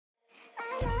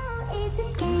it's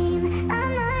a game.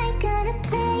 I'm not gonna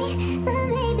play, but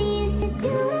maybe you should do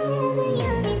whatever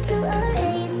you need to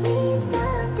erase me. It's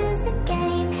all just a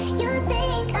game. You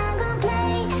think I'm gonna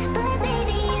play, but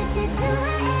maybe you should do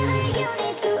whatever you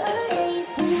need to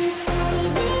erase me,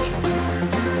 baby.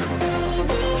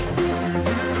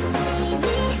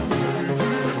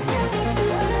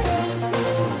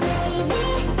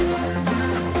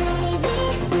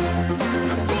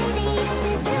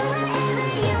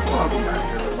 Welcome back,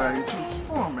 everybody, to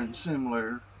Farming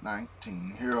Simulator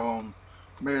 19 here on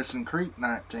Medicine Creek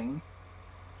 19.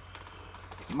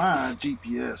 My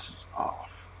GPS is off,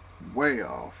 way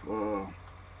off. Go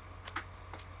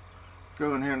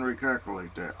in here and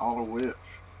recalculate that. Auto width.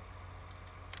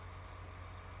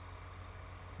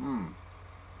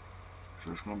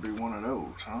 So it's going to be one of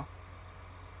those, huh?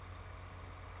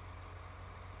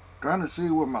 Trying to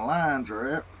see where my lines are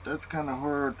at, but that's kind of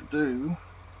hard to do.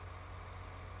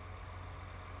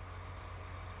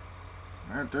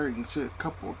 Right there, you can see a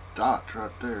couple dots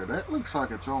right there. That looks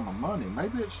like it's on the money.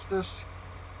 Maybe it's just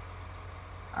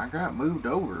I got moved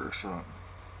over or something.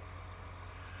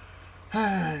 You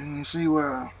can see where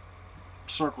I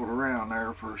circled around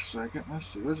there for a second. Let's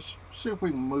see if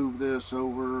we can move this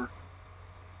over.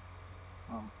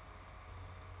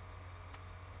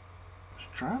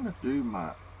 Just trying to do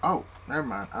my... Oh, never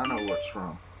mind. I know what's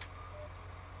from.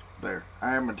 There.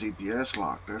 I have my GPS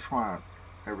locked. That's why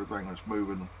everything was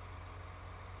moving.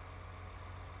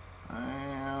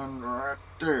 And right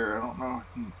there, I don't know,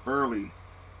 you can barely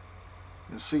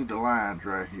see the lines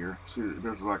right here. See,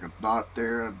 there's like a dot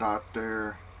there, a dot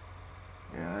there.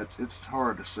 Yeah, it's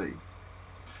hard to see.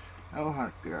 Oh,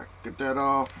 I gotta get that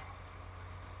off.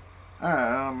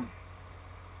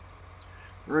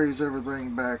 Raise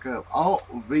everything back up. Alt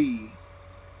V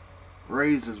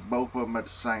raises both of them at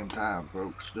the same time,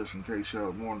 folks, just in case y'all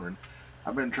are wondering.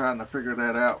 I've been trying to figure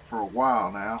that out for a while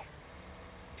now.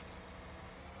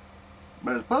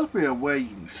 But it's supposed to be a way you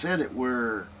can set it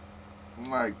where,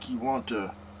 like, you want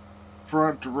the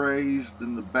front to raise,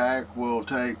 then the back will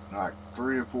take like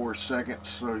 3 or 4 seconds,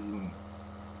 so you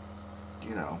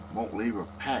know, won't leave a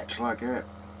patch like that.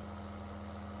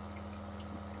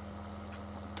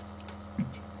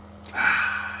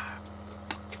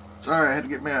 Sorry, I had to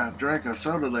get me a drink of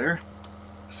soda there.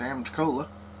 Sam's Cola.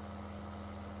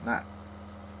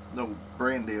 No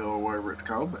brandy or whatever it's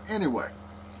called, but anyway.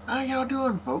 How y'all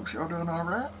doing, folks? Y'all doing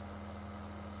alright?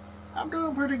 I'm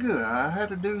doing pretty good. I had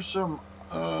to do some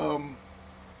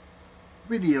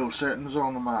video settings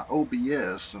on my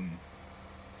OBS, and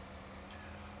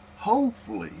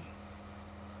hopefully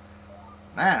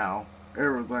now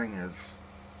everything is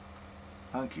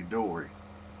hunky-dory.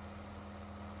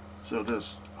 So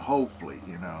just hopefully,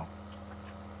 you know.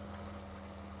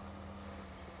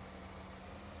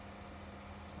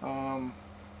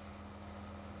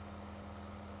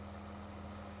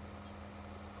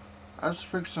 I was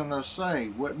fixing to say,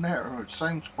 wasn't that the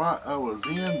same spot I was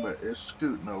in, but it's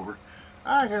scooting over.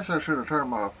 I guess I should have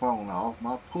turned my phone off.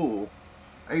 My pool,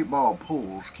 8-ball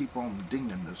pools, keep on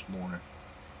dinging this morning.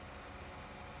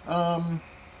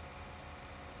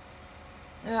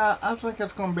 Yeah, I think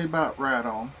it's going to be about right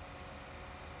on.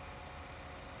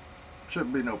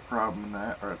 Shouldn't be no problem in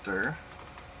that right there.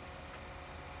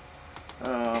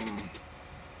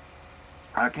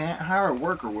 I can't hire a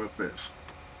worker with this.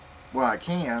 Well, I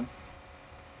can.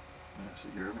 Let's see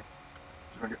here.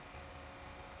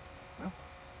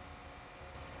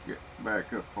 Get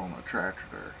back up on the tractor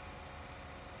there.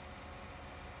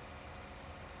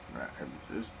 Right,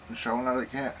 it's showing that I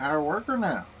can't hire a worker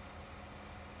now.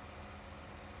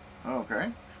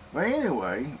 Okay. But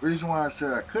anyway, the reason why I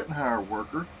said I couldn't hire a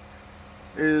worker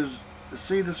is,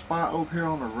 see the spot over here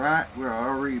on the right where I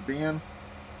already been?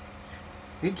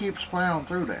 He keeps plowing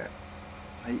through that.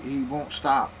 He won't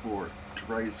stop for it to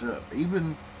raise up.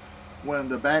 Even when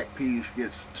the back piece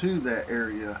gets to that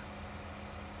area,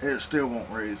 it still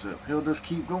won't raise up. He'll just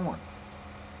keep going.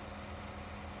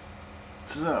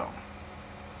 So,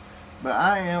 but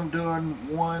I am doing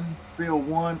field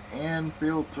 1 and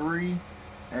field 3,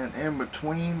 and in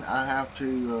between I have to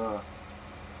you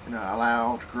know,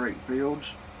 allow to create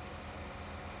fields.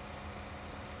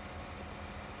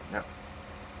 Yep.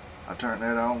 I turn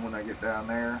that on when I get down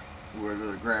there where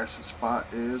the grassy spot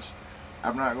is.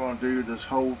 I'm not going to do this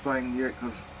whole thing yet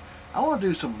because I want to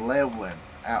do some leveling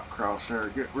out across there.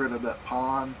 Get rid of that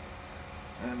pond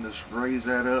and just raise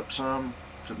that up some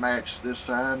to match this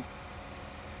side.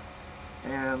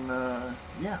 And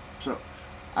yeah, so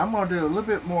I'm going to do a little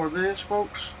bit more of this,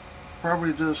 folks.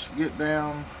 Probably just get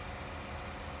down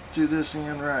to this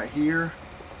end right here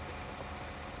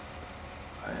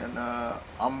And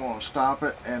I'm going to stop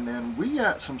it. And then we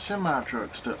got some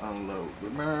semi-trucks to unload.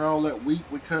 Remember all that wheat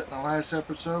we cut in the last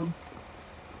episode?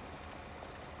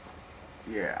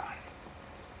 Yeah.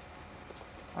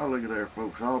 Oh, look at there,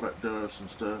 folks. All that dust and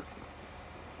stuff.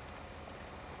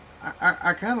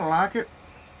 I kind of like it.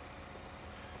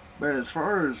 But as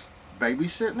far as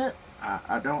babysitting it,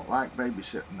 I don't like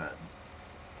babysitting that.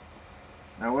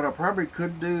 Now, what I probably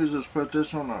could do is just put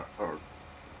this on a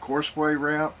courseway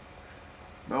route.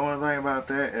 The only thing about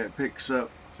that, it picks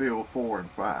up field 4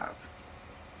 and 5.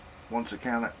 Once I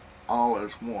count it all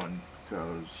as one,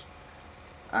 because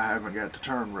I haven't got the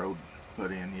turn road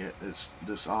put in yet. It's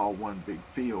just all one big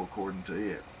field according to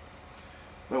it.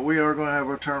 But we are going to have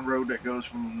a turn road that goes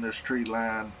from this tree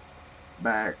line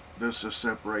back just to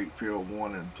separate field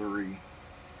 1 and 3.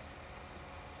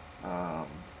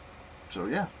 So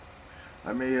yeah,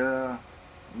 let me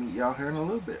meet y'all here in a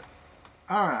little bit.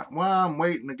 Alright, while I'm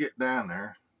waiting to get down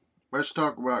there, let's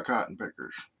talk about cotton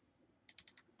pickers.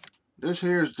 This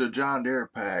here's the John Deere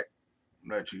pack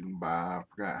that you can buy. I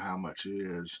forgot how much it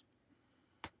is.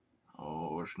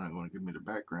 Oh, it's not going to give me the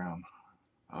background.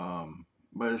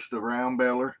 But it's the round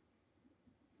baler.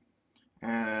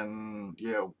 And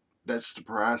yeah, that's the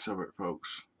price of it,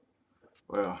 folks.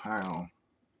 Well, hang on.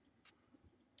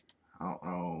 I don't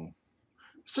know.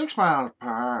 6 miles per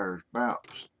hour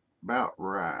is about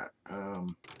right. So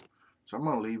I'm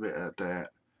gonna leave it at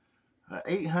that.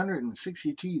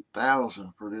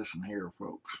 862,000 for this in here,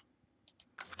 folks.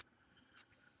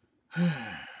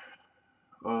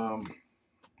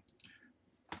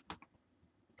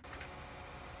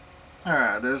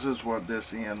 Alright, this is what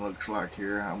this end looks like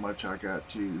here. How much I got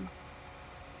to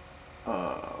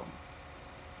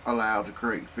allow to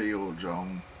create fields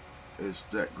on is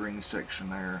that green section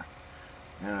there.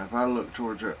 And if I look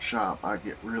towards that shop, I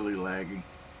get really laggy.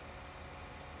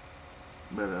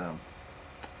 But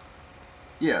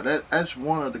yeah, that's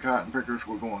one of the cotton pickers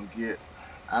we're going to get.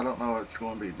 I don't know if it's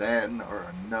going to be that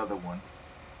or another one.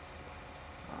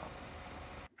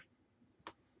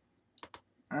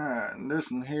 Alright, and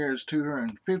this one here is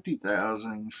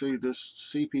 250,000. You see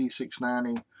this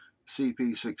CP690,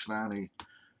 CP690,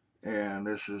 and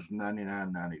this is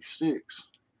 9996.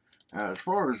 Now, as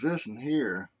far as this one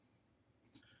here,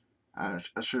 I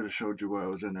should have showed you what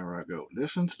was in there. I go.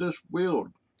 This one's just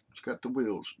wheeled. It's got the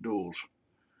wheels, duals,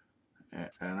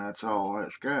 and that's all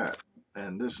it's got.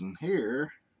 And this one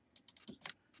here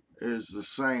is the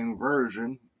same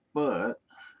version, but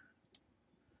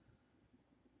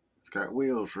it's got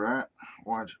wheels, right?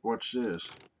 Watch this.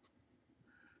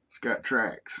 It's got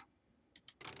tracks.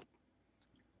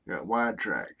 Got wide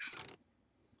tracks.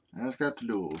 And it's got the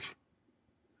duals.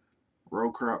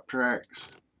 Row crop tracks.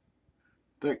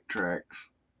 Thick tracks.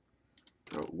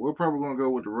 So we're probably going to go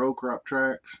with the row crop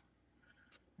tracks.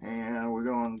 And we're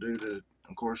going to do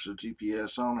of course, the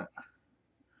GPS on it.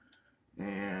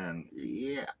 And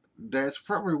yeah, that's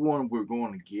probably one we're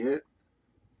going to get.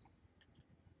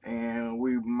 And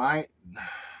we might,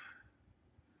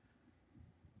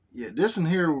 yeah, this one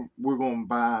here we're going to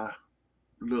buy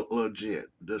legit,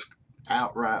 just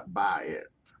outright buy it.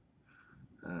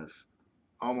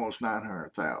 Almost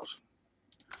 900,000.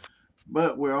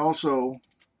 But we're also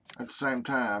at the same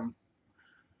time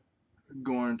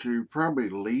going to probably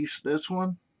lease this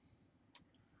one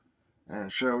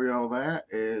and show y'all that.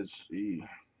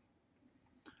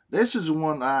 This is the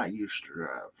one I used to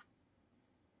drive,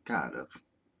 kind of.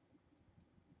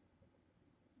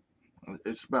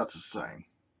 It's about the same,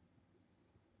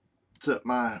 except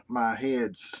my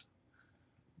heads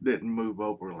didn't move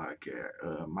over like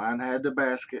that. Mine had the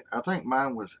basket. I think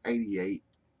mine was 88,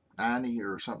 90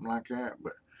 or something like that.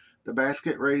 But the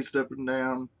basket raised up and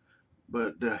down.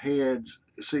 But the heads,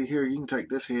 see here, you can take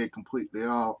this head completely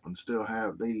off and still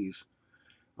have these.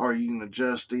 Or you can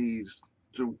adjust these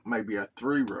to maybe a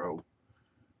 3-row.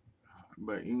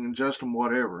 But you can adjust them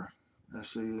whatever.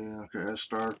 Let's see, okay, that's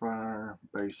Starfire,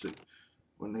 basic.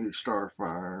 We need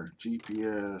Starfire,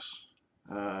 GPS,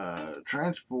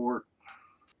 transport,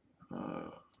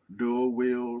 dual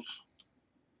wheels.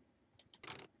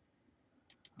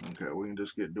 Okay, we can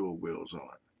just get dual wheels on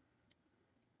it.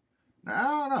 Now,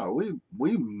 I don't know,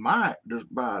 we might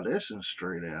just buy this one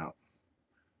straight out.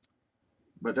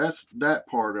 But that's that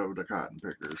part of the cotton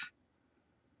pickers.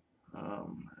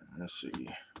 Let's see.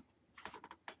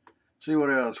 See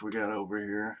what else we got over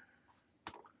here.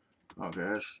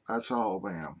 Okay, that's all of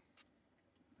them.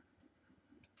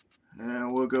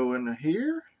 And we'll go into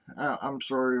here. I'm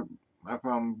sorry if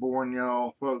I'm boring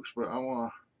y'all folks, but I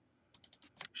want to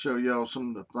show y'all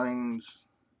some of the things.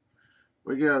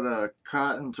 We got a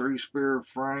cotton 3-spear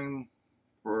frame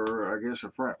for, I guess,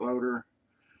 a front loader.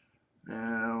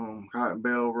 Cotton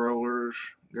bale rollers.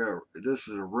 This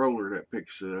is a roller that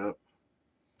picks it up.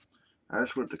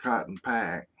 That's with the cotton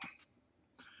pack.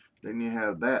 Then you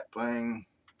have that thing,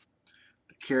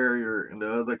 the carrier, and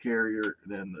the other carrier,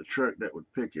 and then the truck that would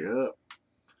pick it up.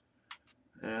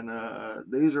 And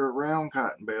these are round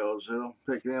cotton bales. They'll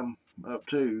pick them up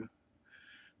too.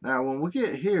 Now when we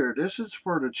get here, this is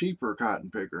for the cheaper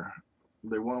cotton picker,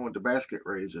 the one with the basket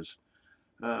raises.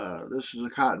 This is a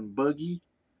cotton buggy,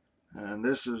 and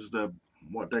this is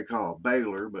what they call a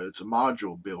baler, but it's a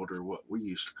module builder, what we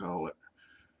used to call it.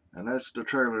 And that's the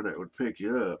trailer that would pick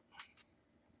you up.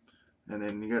 And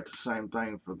then you got the same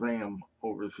thing for them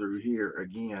over through here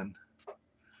again.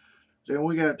 Then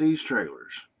we got these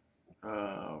trailers.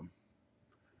 I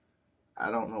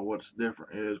don't know what's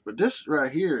different is, but this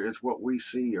right here is what we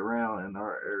see around in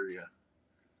our area,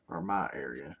 or my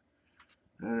area.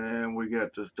 And then we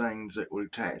got the things that we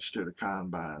attach to the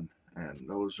combine, and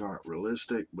those aren't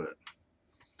realistic, but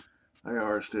they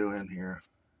are still in here.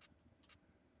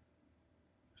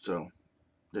 So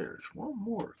there's one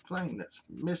more thing that's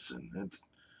missing.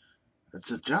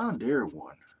 It's a John Deere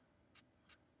one,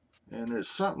 and it's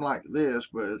something like this,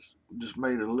 but it's just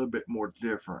made it a little bit more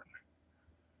different.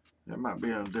 It might be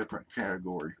in a different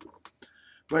category.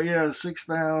 But yeah,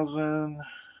 6,000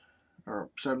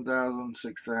 or 7,000,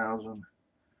 6,000.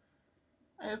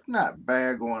 It's not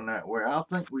bad going that way. I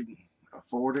think we can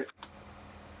afford it.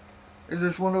 It's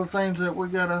just one of those things that we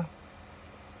gotta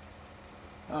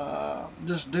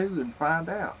just do and find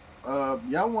out.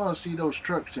 Y'all want to see those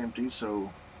trucks empty, so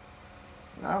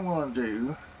what I'm going to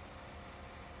do,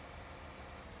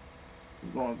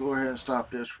 we're going to go ahead and stop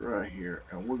this right here,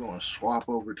 and we're going to swap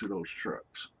over to those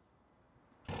trucks.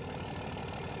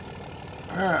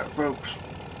 Alright folks,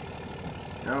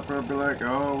 y'all probably like,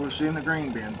 oh, we're seeing the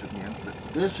green bins again, but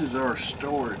this is our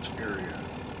storage area.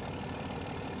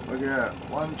 We got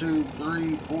 1, 2,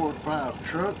 3, 4, 5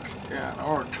 trucks, and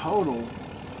our total,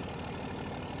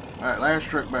 alright, last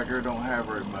truck back here don't have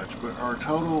very much, but our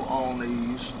total on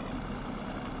these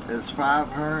is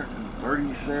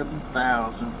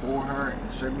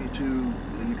 537,472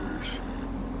 liters.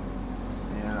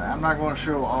 And I'm not going to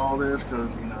show all this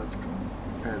because, you know, it's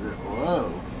competitive.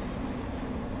 Whoa.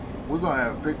 We're going to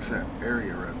have to fix that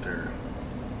area right there.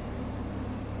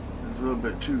 It's a little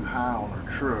bit too high on our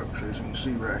trucks. As you can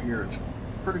see right here, it's a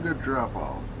pretty good drop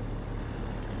off.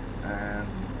 And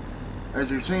as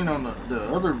you've seen on the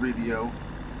other video,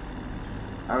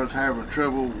 I was having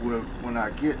trouble with when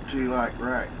I get to like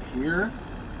right here,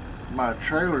 my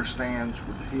trailer stands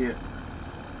would hit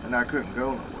and I couldn't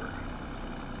go nowhere.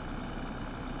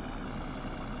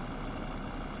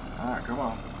 Alright, come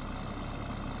on.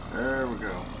 There we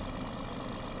go.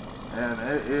 And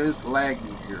it is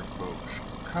laggy here, folks.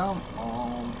 Come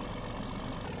on.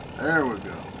 There we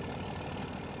go.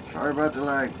 Sorry about the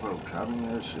lag, folks. I mean,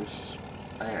 it's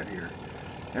bad here.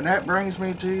 And that brings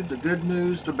me to the good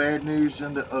news, the bad news,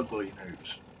 and the ugly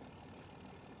news.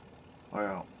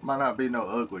 Well, might not be no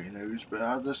ugly news, but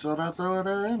I just thought I'd throw it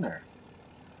in there.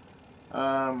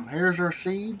 Here's our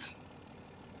seeds.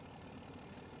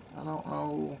 I don't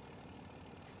know.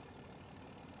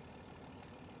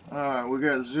 Alright, we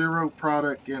got 0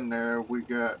 product in there. We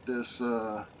got this,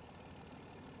 I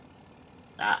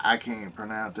can't even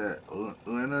pronounce that,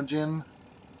 linogen.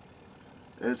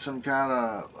 It's some kind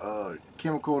of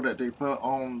chemical that they put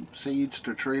on seeds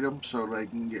to treat them so they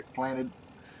can get planted.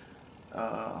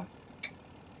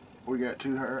 We got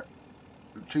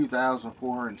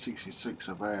 2,466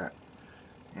 of that.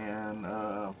 And,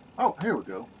 oh, here we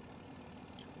go.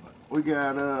 We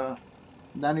got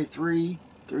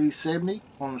 93,370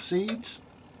 on the seeds,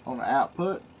 on the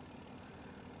output.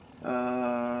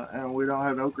 And we don't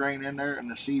have no grain in there,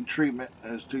 and the seed treatment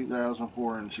is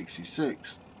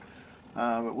 2,466.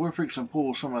 But we're fixing to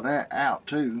pull some of that out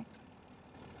too.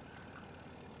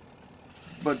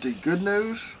 But the good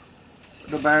news,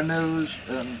 the bad news,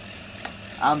 and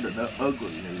I'm the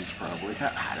ugly news probably.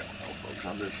 I don't know, folks.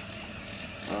 I'm just,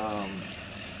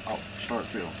 oh, start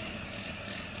fill.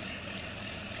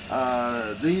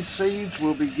 These seeds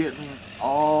will be getting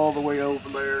all the way over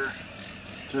there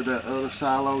to the other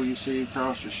silo you see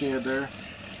across the shed there.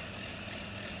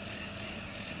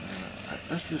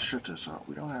 Let's just shut this off.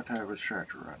 We don't have to have a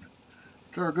tractor running.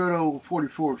 So our good old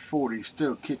 4440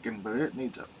 still kicking, but it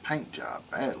needs a paint job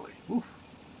badly. Oof.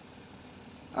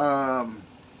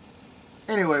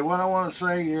 Anyway, what I want to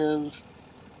say is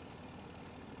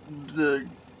the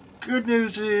good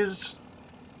news is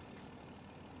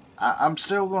I'm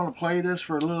still going to play this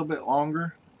for a little bit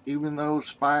longer, even though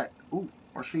ooh,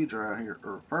 our seeds are out here,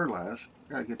 or fertilized.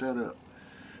 Gotta get that up.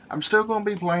 I'm still going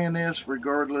to be playing this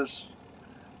regardless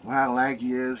how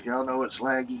laggy it is. Y'all know it's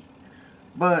laggy.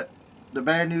 But the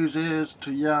bad news is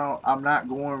to y'all, I'm not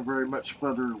going very much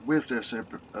further with this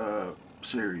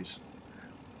series.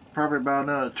 Probably about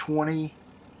another 20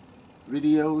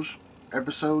 videos,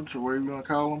 episodes, or whatever you want to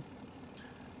call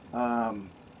them.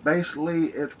 Basically,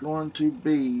 it's going to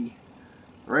be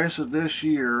the rest of this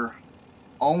year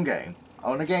on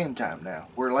the game time now.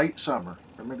 We're late summer.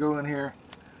 Let me go in here,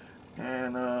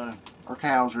 and our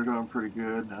cows are doing pretty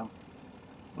good.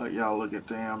 Let y'all look at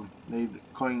them. Need to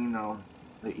clean on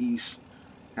the east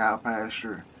cow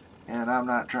pasture, and I'm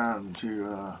not trying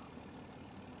to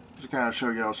just kind of show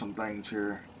y'all some things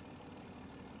here.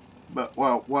 But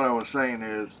well, what I was saying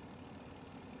is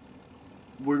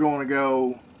we're going to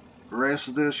go the rest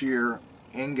of this year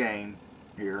in game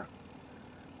here,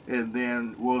 and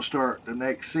then we'll start the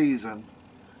next season,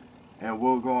 and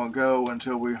we're going to go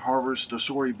until we harvest the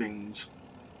soybeans,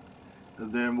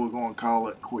 and then we're going to call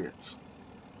it quits.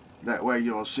 That way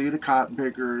you'll see the cotton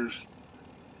pickers,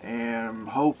 and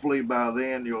hopefully by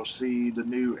then you'll see the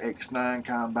new X9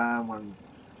 combine when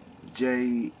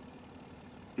JAX,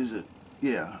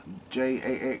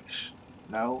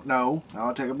 no,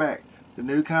 I'll take it back. The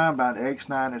new combine, the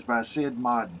X9, is by Sid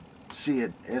Modden.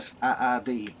 Sid,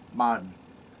 S-I-I-D, Modden.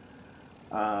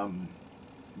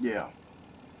 Yeah.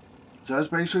 So that's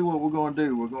basically what we're going to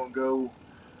do. We're going to go,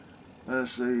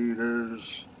 let's see,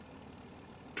 there's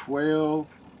 12,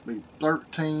 maybe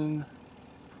 13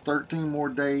 more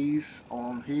days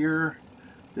on here.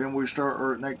 Then we start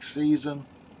our next season,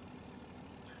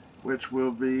 which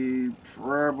will be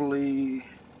probably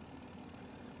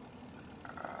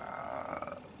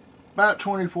about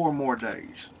 24 more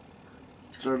days.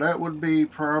 So that would be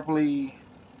probably,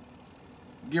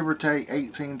 give or take,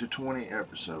 18 to 20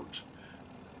 episodes.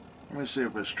 Let me see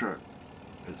if this truck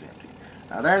is empty.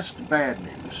 Now that's the bad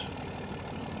news.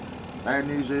 Bad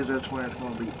news is that's when it's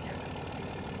going to be empty.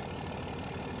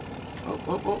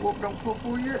 Oh, don't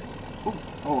pull yet.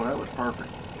 Oh, that was perfect.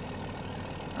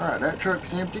 Alright, that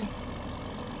truck's empty.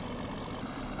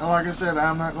 And like I said,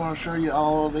 I'm not going to show you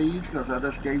all of these because I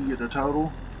just gave you the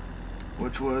total,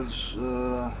 which was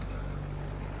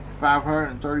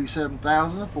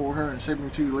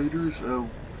 537,472 liters of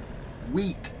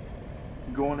wheat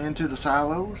going into the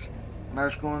silos. And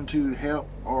that's going to help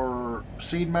our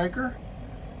seed maker.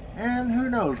 And who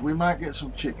knows, we might get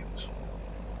some chickens.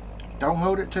 Don't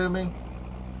hold it to me.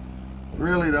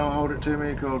 Really don't hold it to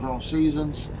me, because on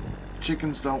seasons,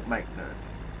 chickens don't make none.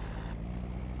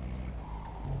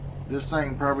 This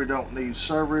thing probably don't need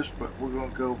service, but we're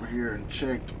going to go over here and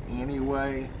check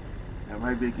anyway. And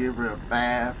maybe give her a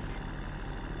bath.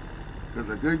 Because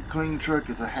a good clean truck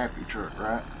is a happy truck,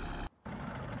 right?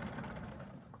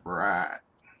 Right.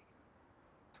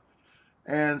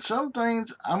 And some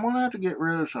things, I'm going to have to get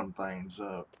rid of some things.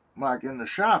 Like in the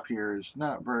shop here, it's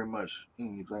not very much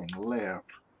anything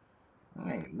left.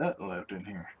 There ain't nothing left in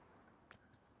here.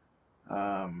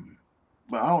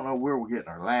 But I don't know where we're getting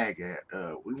our lag at.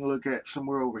 We can look at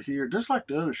somewhere over here, just like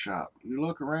the other shop. You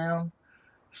look around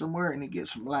somewhere and you get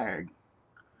some lag.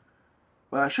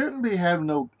 But I shouldn't be having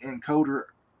no encoder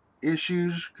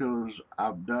issues, because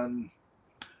I've done,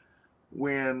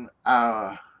 when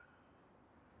I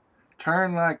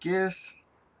turn like this,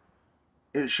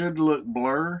 it should look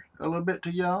blur a little bit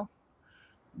to y'all,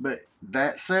 but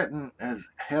that setting has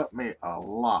helped me a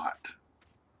lot.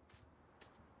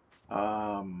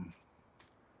 I'm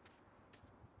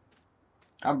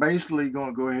basically going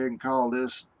to go ahead and call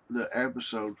this the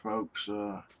episode, folks.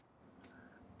 A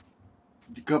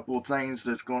couple of things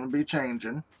that's going to be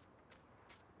changing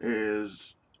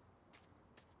is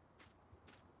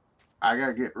I got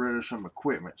to get rid of some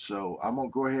equipment. So I'm going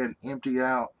to go ahead and empty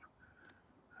out,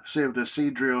 see if the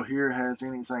seed drill here has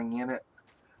anything in it.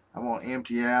 I'm going to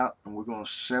empty out, and we're going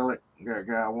to sell it. Got a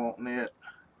guy wanting it.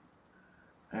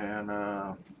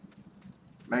 And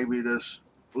maybe this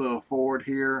little Ford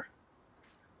here,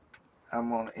 I'm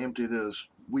going to empty this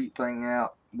wheat thing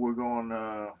out. We're going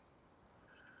to,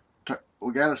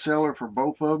 we got a seller for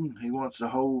both of them. He wants the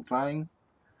whole thing.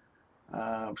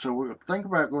 So we're going to think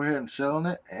about go ahead and selling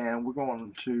it, and we're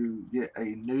going to get a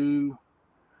new,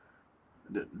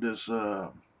 this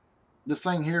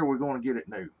thing here, we're going to get it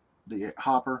new. The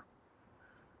hopper,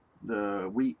 the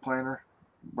wheat planter,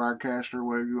 broadcaster,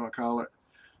 whatever you want to call it.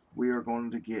 We are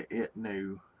going to get it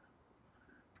new.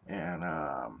 And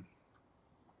the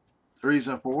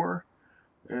reason for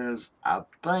is I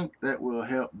think that will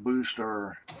help boost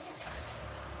our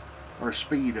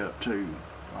speed up too.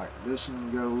 Like this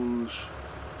one goes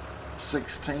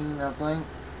 16, I think,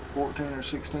 14 or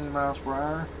 16 miles per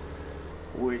hour.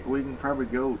 We can probably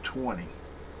go 20.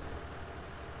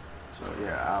 So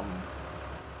yeah,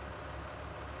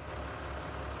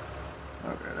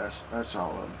 Okay, that's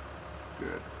all of them.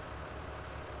 Good.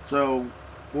 So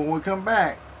when we come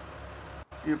back,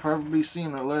 you'll probably be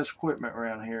seeing less equipment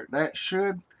around here.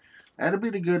 That'll be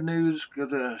the good news,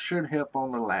 because it should help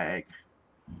on the lag.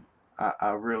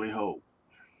 I really hope.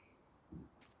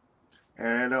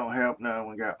 And it don't help now.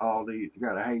 We got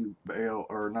got a hay bale,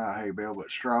 or not hay bale, but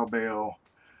straw bale.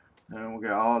 And we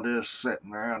got all this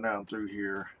sitting around down through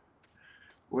here.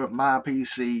 With my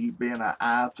PC being an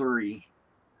i3,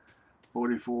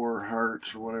 44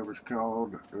 hertz or whatever it's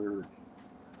called, or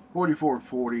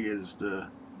 4440 is the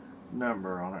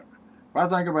number on it. If I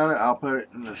think about it, I'll put it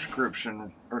in the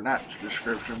description, or not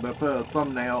description, but put a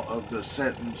thumbnail of the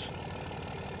settings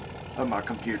of my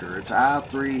computer. It's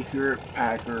i3 here at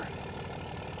Packer.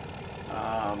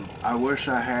 I wish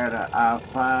I had an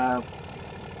i5.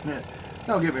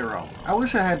 Don't get me wrong. I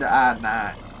wish I had the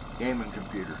i9 gaming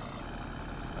computer.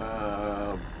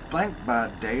 I think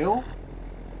by Dell.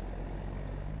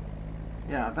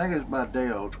 Yeah, I think it's by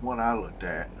Dell. It's one I looked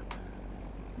at.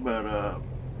 But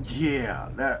yeah,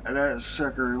 that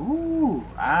sucker. Woo,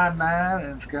 i9,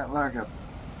 and it's got like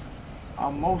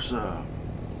almost I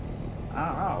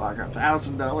don't know, like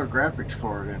 $1,000 graphics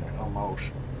card in it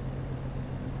almost.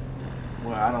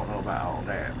 Well, I don't know about all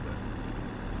that,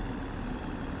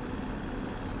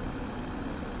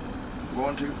 but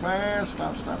going too fast.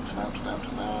 Stop.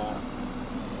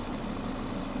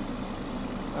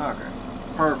 Okay,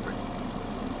 perfect.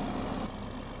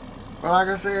 Well, like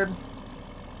I said,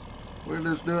 we're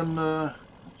just doing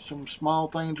some small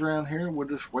things around here. We're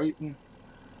just waiting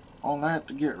on that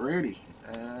to get ready.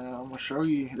 And I'm going to show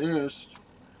you this.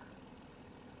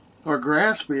 Our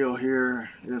grass field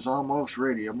here is almost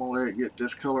ready. I'm going to let it get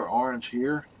this color orange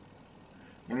here.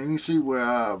 And then you see where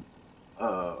I've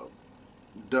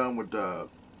done with the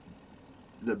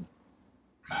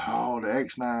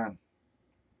X9,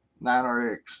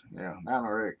 9RX. Yeah,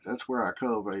 9RX. That's where I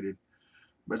cultivated.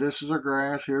 But this is our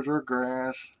grass. Here's our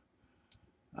grass.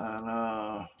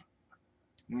 And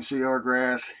you can see our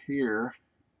grass here.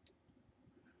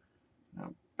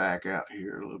 I'll back out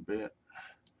here a little bit.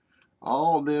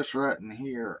 All this right in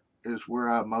here is where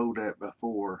I mowed at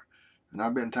before. And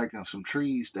I've been taking some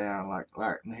trees down, like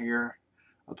in here.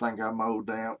 I think I mowed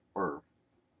them, or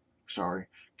sorry,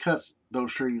 cut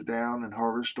those trees down and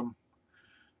harvest them.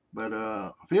 But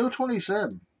field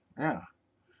 27, yeah,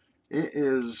 it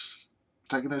is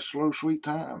taking a slow, sweet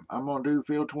time. I'm gonna do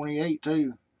field 28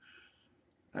 too.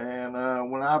 And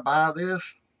when I buy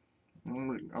this,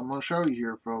 I'm gonna show you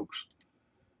here, folks.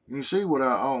 You can see what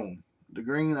I own. The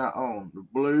green I own. The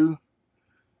blue,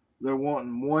 they're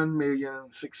wanting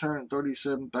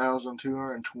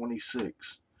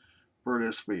 $1,637,226 for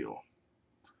this field.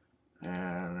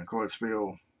 And of course,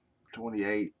 field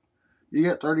 28, you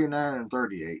get 39 and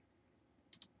 38.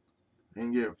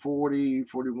 And you get 40,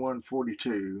 41,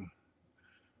 42,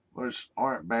 which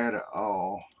aren't bad at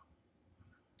all.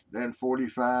 Then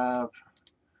 45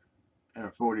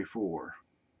 and 44.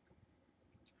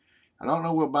 I don't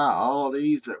know we'll buy all of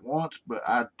these at once, but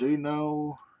I do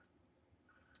know,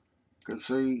 because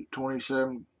see,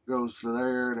 27 goes to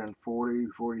there, then 40,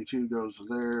 42 goes to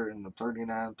there, and the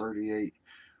 39, 38.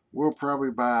 We'll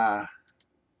probably buy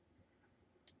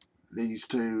these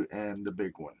two and the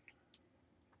big one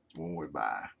when we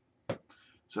buy.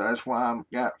 So that's why I've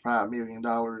got $5 million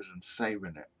and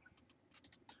saving it.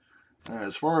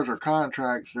 As far as our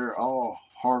contracts, they're all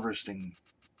harvesting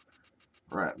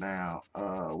right now.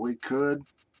 We could,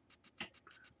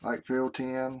 like field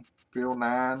 10, field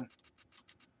 9.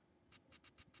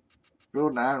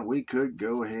 Field 9, we could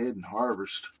go ahead and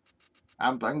harvest.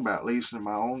 I'm thinking about leasing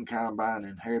my own combine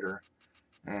and header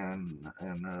and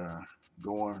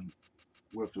going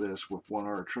with this with one of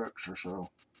our trucks or so.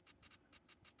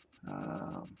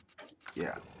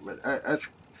 Yeah, but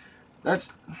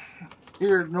that's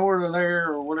here north of there,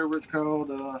 or whatever it's called.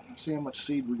 See how much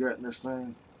seed we got in this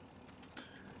thing.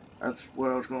 That's what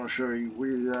I was going to show you.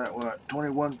 We got what,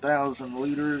 21,000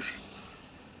 liters.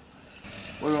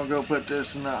 We're gonna go put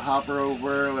this in that hopper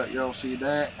over there, let y'all see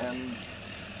that, and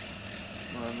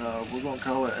we're gonna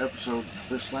call it episode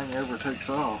 "This Thing Ever Takes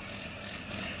Off."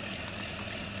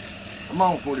 Come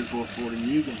on, 4440,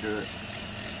 you can do it.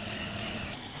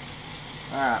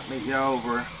 Alright, meet you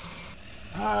over.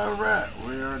 Alright,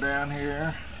 we are down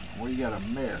here. We got a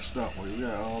mess, don't we? We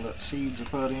got all that seeds to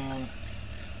put in,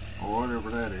 or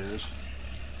whatever that is.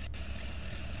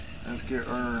 Let's get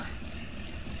our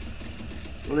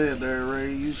lid there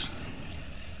raised.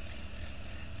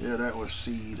 Yeah, that was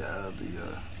seed out of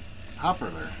the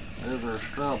hopper there. There's our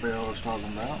straw bale I was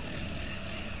talking about.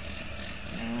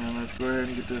 And let's go ahead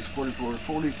and get this 44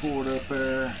 poured up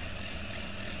there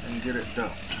and get it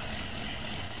dumped.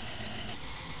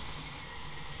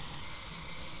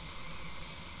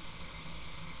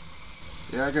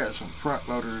 Yeah, I got some front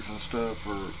loaders and stuff,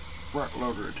 or front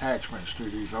loader attachments to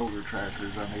these older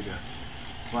tractors I need to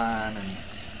find and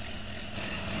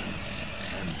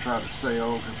try to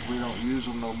sell, because we don't use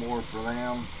them no more for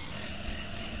them.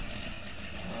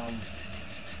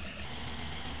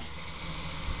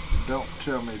 Don't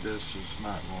tell me this is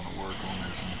not going to work on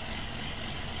this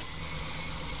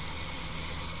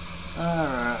one.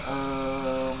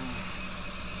 Alright,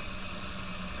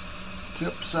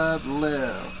 tip side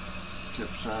left, tip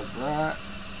side right,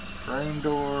 drain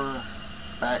door,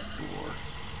 back door.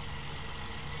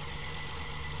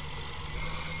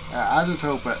 Now, I just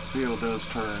hope that field does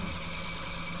turn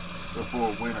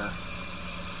before winter.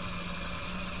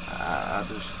 I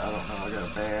don't know, I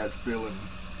got a bad feeling.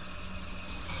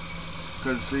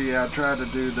 Because see, I tried to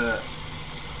do the,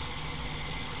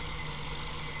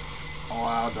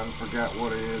 I done forgot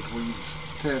what it is, where you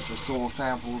test the soil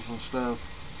samples and stuff.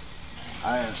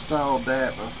 I installed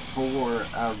that before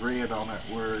I read on it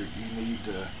where you need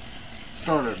to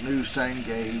start a new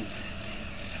save game.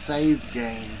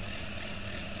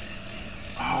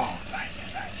 Oh, thank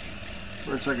you.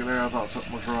 For a second there, I thought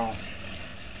something was wrong.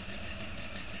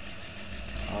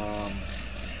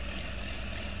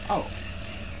 Oh.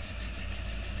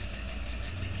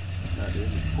 I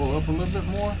didn't pull up a little bit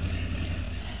more.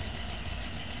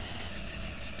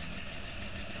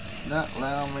 It's not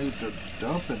allowing me to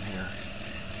dump in here.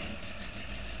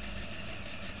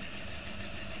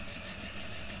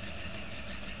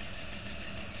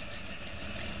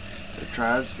 It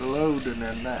tries to load and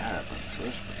then that happens.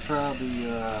 Let's try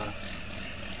the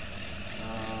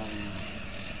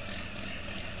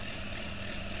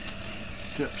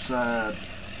tip side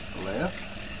left.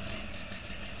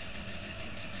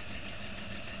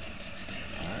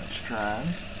 Alright, it's trying.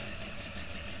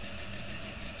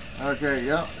 Okay,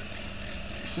 yep.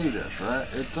 You see this, right?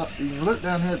 It's up, you can look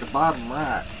down here at the bottom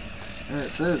right and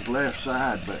it says left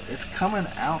side, but it's coming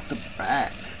out the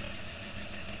back.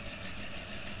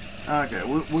 Okay,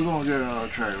 we're going to get another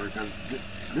trailer because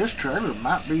this trailer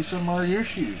might be some of our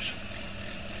issues.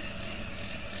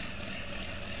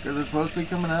 Because it's supposed to be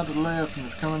coming out to the left and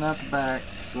it's coming out the back,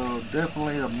 so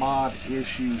definitely a mod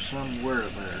issue somewhere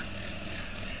there.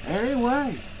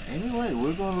 Anyway,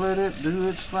 we're going to let it do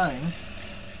its thing.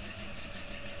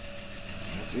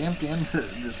 It's emptying.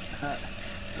 Just,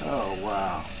 oh,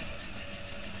 wow.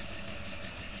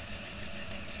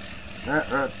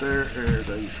 That right there is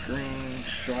a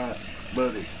screenshot,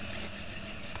 buddy.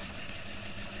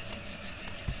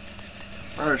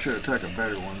 Probably should have taken a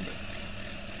better one, but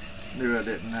knew I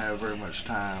didn't have very much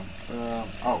time. Oh,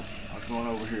 I was going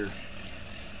over here.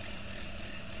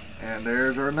 And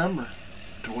there's our number.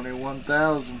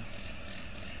 21,000.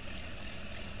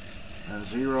 And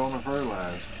 0 on the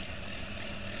fertilizer.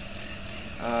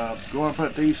 Going to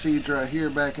put these seeds right here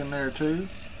back in there too.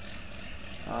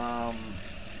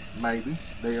 Maybe.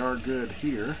 They are good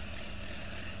here.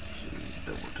 So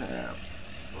double tap.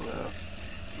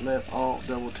 Left alt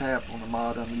double tap on the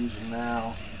mod I'm using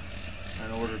now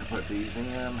in order to put these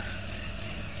in.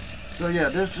 So yeah,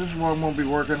 this is what I'm going to be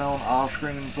working on off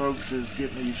screen, folks, is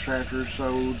getting these tractors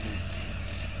sold and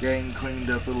game cleaned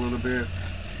up a little bit.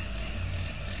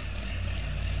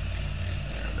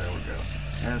 Yeah, there we go.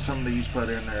 And some of these put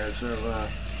in there. So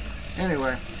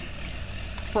anyway,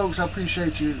 folks, I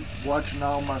appreciate you watching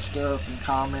all my stuff and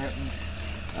commenting.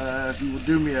 If you would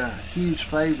do me a huge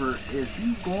favor, if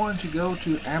you're going to go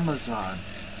to Amazon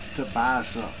to buy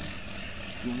something,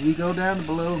 can you go down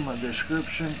below in my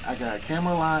description? I got a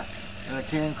camera light and a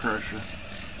can crusher.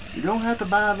 You don't have to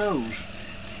buy those.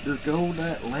 Just go to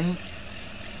that link.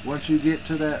 Once you get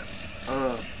to that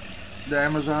the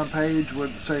Amazon page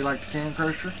with, say, like the can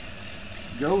crusher,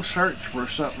 go search for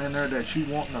something in there that you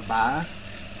want to buy,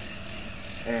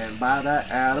 and buy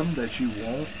that item that you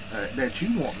want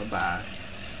to buy.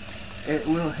 It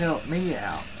will help me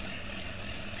out.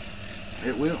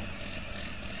 It will.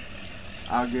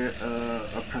 I'll get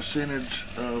a percentage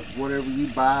of whatever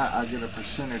you buy. I get a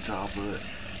percentage off of it.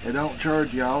 They don't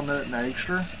charge y'all nothing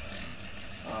extra.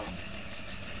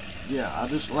 Yeah, I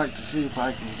just like to see if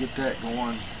I can get that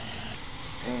going,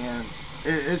 and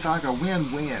it's like a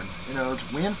win-win. You know, it's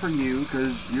a win for you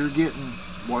because you're getting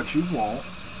what you want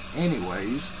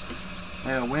anyways,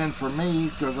 and a win for me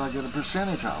because I get a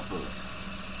percentage off of it.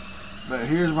 But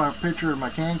here's my picture of my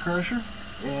can crusher,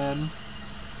 and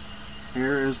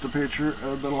here is the picture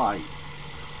of the light.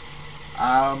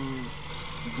 I'm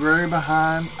very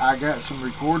behind. I got some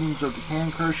recordings of the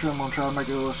can crusher. I'm going to try to make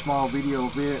a little small video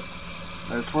of it.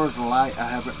 As far as the light, I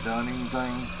haven't done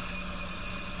anything,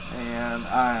 and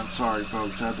I am sorry,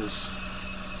 folks.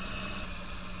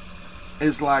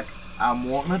 It's like I'm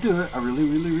wanting to do it. I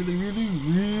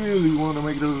really want to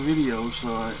make those videos,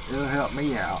 so it'll help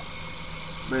me out.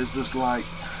 But it's just like,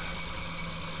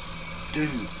 dude,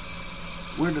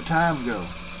 where'd the time go?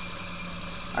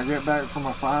 I get back from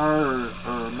a fire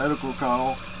or a medical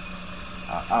call,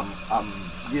 I'm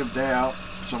gived out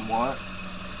somewhat,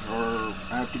 or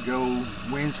I have to go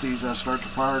Wednesdays. I start the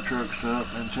fire trucks up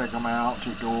and check them out,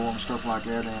 check the oil and stuff like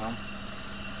that in them.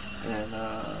 And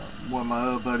one of my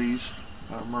other buddies,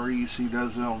 Maurice, he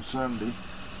does it on Sunday.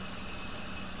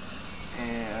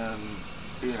 And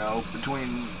you know,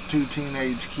 between two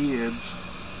teenage kids,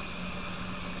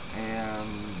 and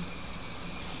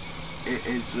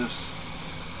it's just,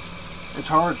 it's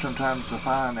hard sometimes to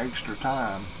find extra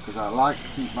time, because I like to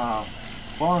keep my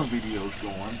farm videos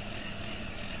going.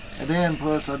 And then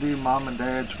plus I do mom and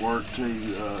dad's work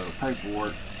too,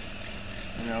 paperwork.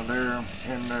 You know, they're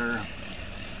in their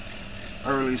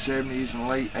early 70s and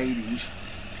late 80s.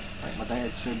 I think my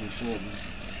dad's 77.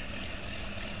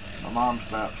 My mom's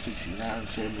about 69,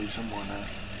 70, somewhere in there.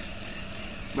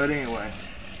 But anyway,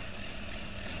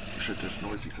 shut this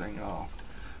noisy thing off.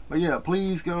 But yeah,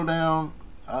 please go down,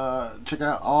 check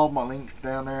out all my links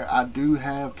down there. I do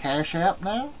have Cash App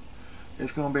now.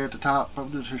 It's going to be at the top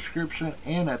of the description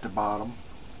and at the bottom.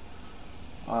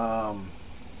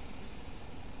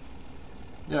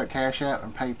 Yeah, Cash App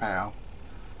and PayPal.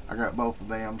 I got both of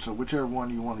them, so whichever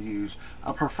one you want to use.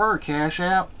 I prefer Cash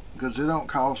App because it don't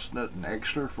cost nothing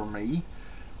extra for me.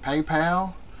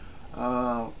 PayPal,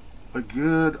 a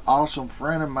good, awesome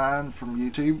friend of mine from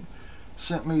YouTube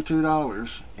sent me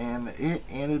 $2, and it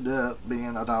ended up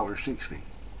being $1.60.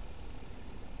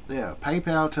 Yeah,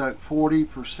 PayPal took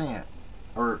 40%,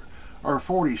 or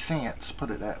 40 cents, put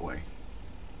it that way.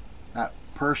 Not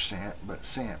percent, but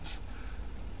cents.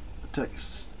 It took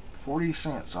 40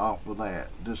 cents off of that,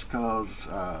 just because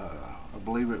I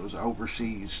believe it was an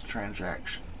overseas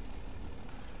transaction.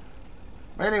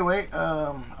 But anyway,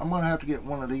 I'm going to have to get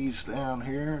one of these down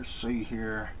here. Let's see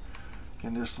here.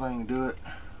 Can this thing do it?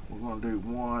 We're going to do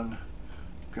one,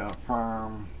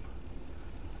 confirm.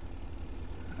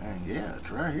 And yeah,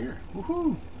 it's right here.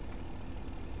 Woohoo!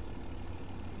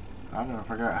 I don't know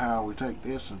if I got how we take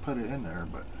this and put it in there,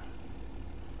 but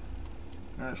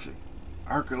let's see.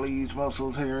 Hercules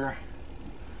muscles here.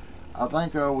 I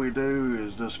think all we do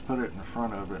is just put it in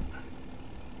front of it.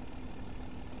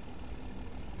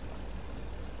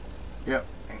 Yep,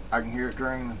 I can hear it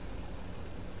draining.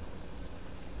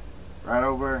 Right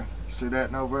over there. See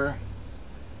that over there?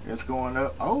 It's going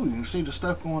up. Oh, you can see the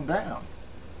stuff going down.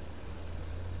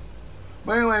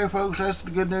 But anyway, folks, that's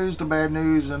the good news, the bad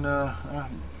news, and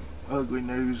ugly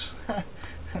news.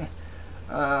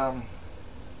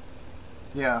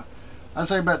 Yeah, I'd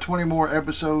say about 20 more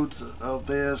episodes of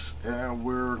this, and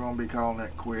we're going to be calling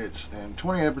it quits. And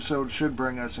 20 episodes should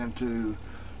bring us into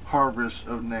harvest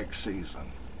of next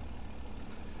season.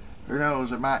 Who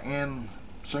knows, it might end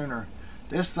sooner.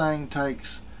 This thing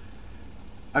takes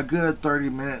a good 30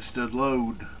 minutes to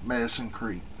load Medicine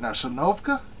Creek. Now,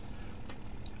 Sonovka,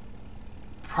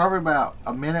 probably about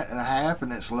a minute and a half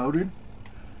and it's loaded.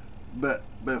 But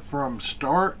from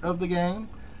start of the game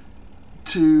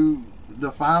to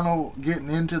the final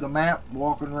getting into the map,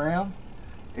 walking around,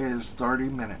 is 30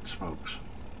 minutes, folks.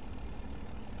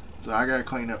 So I gotta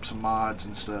clean up some mods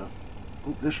and stuff.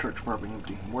 Oop, this truck's probably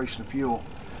empty. I'm wasting fuel.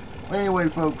 But anyway,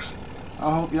 folks,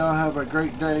 I hope y'all have a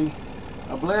great day,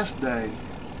 a blessed day,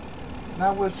 and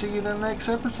I will see you in the next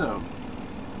episode.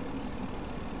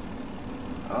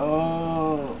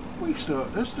 Oh, it's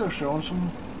still showing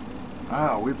some.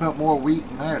 Oh, we put more wheat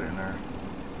than that in there.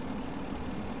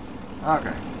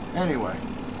 Okay. Anyway.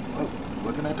 Oh,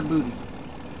 looking at the booty.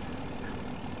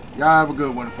 Y'all have a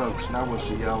good one, folks, and I will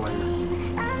see y'all later.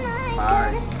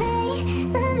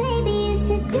 Bye.